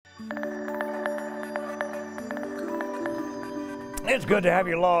It's good to have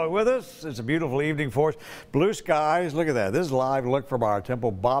you along with us. It's a beautiful evening for us. Blue skies, look at that. This is live look from our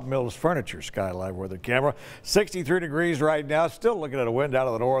Temple Bob Mills Furniture Sky Live weather camera. 63 degrees right now, still looking at a wind out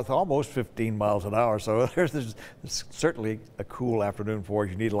of the north, almost 15 miles an hour. So there's certainly a cool afternoon for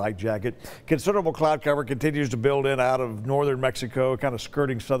us. You need a light jacket. Considerable cloud cover continues to build in out of northern Mexico, kind of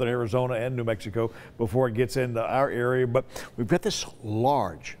skirting southern Arizona and New Mexico before it gets into our area. But we've got this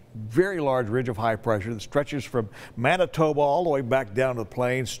very large ridge of high pressure that stretches from Manitoba all the way back down to the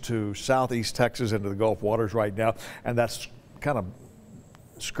plains to southeast Texas into the Gulf waters right now, and that's kind of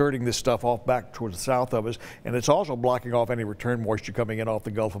skirting this stuff off back towards the south of us, and it's also blocking off any return moisture coming in off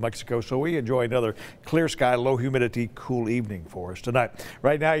the Gulf of Mexico. So we enjoy another clear sky, low humidity, cool evening for us tonight.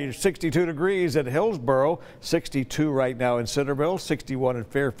 Right now you're 62 degrees at Hillsboro, 62 right now in Centerville, 61 in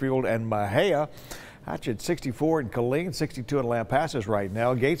Fairfield and Mahia. Actually at 64 in Killeen, 62 in Lampasas right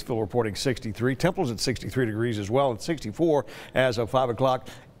now. Gatesville reporting 63. Temple's at 63 degrees as well, and 64 as of 5 o'clock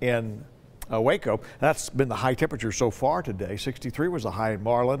in Waco. That's been the high temperature so far today. 63 was the high in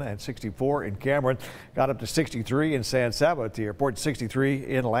Marlin and 64 in Cameron. Got up to 63 in San Saba at the airport. 63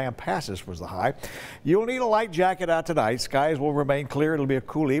 in Lampasas was the high. You'll need a light jacket out tonight. Skies will remain clear. It'll be a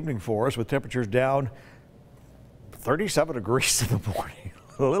cool evening for us with temperatures down 37 degrees in the morning.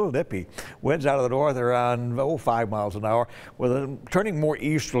 A little nippy. Winds out of the north around 5 miles an hour, with it turning more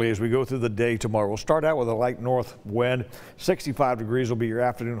easterly as we go through the day tomorrow. We'll start out with a light north wind. 65 degrees will be your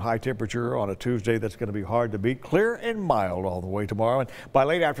afternoon high temperature on a Tuesday. That's going to be hard to beat. Clear and mild all the way tomorrow. And by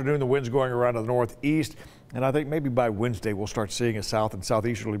late afternoon, the wind's going around to the northeast. And I think maybe by Wednesday, we'll start seeing a south and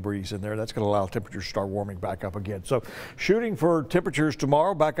southeasterly breeze in there. That's going to allow temperatures to start warming back up again. So shooting for temperatures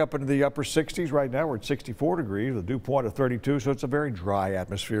tomorrow back up into the upper 60s. Right now, we're at 64 degrees, the dew point of 32. So it's a very dry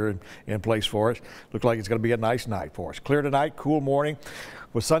atmosphere in place for us. Looks like it's going to be a nice night for us. Clear tonight, cool morning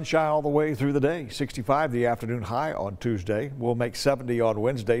with sunshine all the way through the day. 65 the afternoon high on Tuesday. We'll make 70 on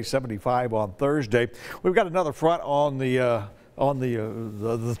Wednesday, 75 on Thursday. We've got another front on the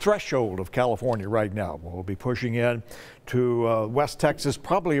threshold of California right now. We'll be pushing in to West Texas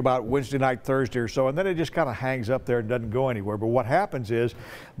probably about Wednesday night, Thursday or so, and then it just kind of hangs up there and doesn't go anywhere. But what happens is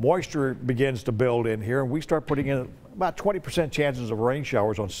moisture begins to build in here, and we start putting in about 20% chances of rain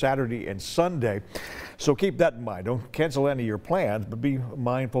showers on Saturday and Sunday. So keep that in mind. Don't cancel any of your plans, but be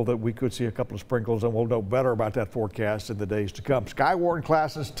mindful that we could see a couple of sprinkles, and we'll know better about that forecast in the days to come. Skywarn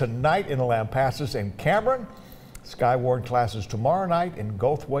classes tonight in Lampasas and Cameron. Skywarn classes tomorrow night in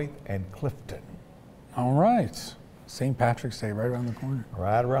Goldthwaite and Clifton. All right. St. Patrick's Day right around the corner.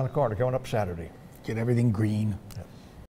 Right around the corner, coming up Saturday. Get everything green. Yep.